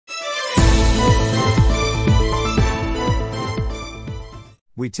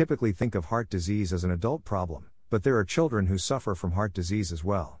We typically think of heart disease as an adult problem, but there are children who suffer from heart disease as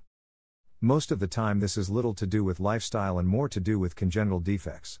well. Most of the time, this is little to do with lifestyle and more to do with congenital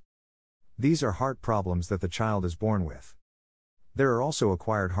defects. These are heart problems that the child is born with. There are also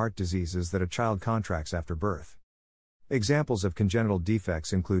acquired heart diseases that a child contracts after birth. Examples of congenital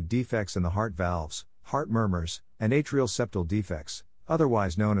defects include defects in the heart valves, heart murmurs, and atrial septal defects,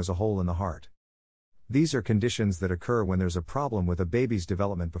 otherwise known as a hole in the heart. These are conditions that occur when there's a problem with a baby's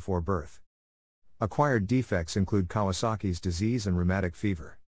development before birth. Acquired defects include Kawasaki's disease and rheumatic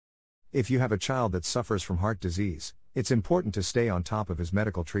fever. If you have a child that suffers from heart disease, it's important to stay on top of his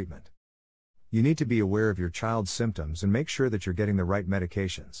medical treatment. You need to be aware of your child's symptoms and make sure that you're getting the right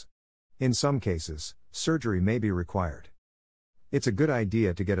medications. In some cases, surgery may be required. It's a good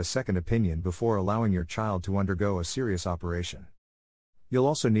idea to get a second opinion before allowing your child to undergo a serious operation. You'll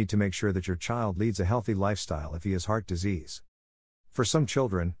also need to make sure that your child leads a healthy lifestyle if he has heart disease. For some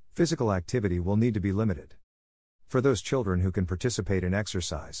children, physical activity will need to be limited. For those children who can participate in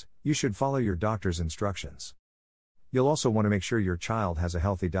exercise, you should follow your doctor's instructions. You'll also want to make sure your child has a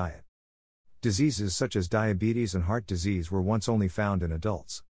healthy diet. Diseases such as diabetes and heart disease were once only found in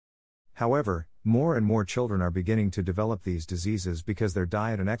adults. However, more and more children are beginning to develop these diseases because their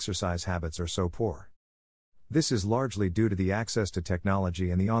diet and exercise habits are so poor. This is largely due to the access to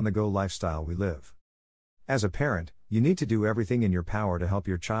technology and the on-the-go lifestyle we live. As a parent, you need to do everything in your power to help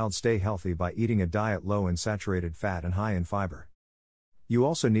your child stay healthy by eating a diet low in saturated fat and high in fiber. You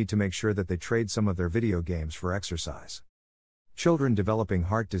also need to make sure that they trade some of their video games for exercise. Children developing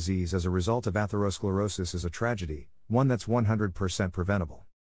heart disease as a result of atherosclerosis is a tragedy, one that's 100% preventable.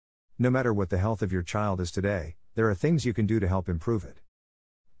 No matter what the health of your child is today, there are things you can do to help improve it.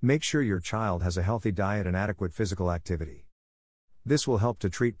 Make sure your child has a healthy diet and adequate physical activity. This will help to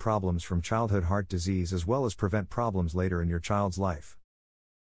treat problems from childhood heart disease as well as prevent problems later in your child's life.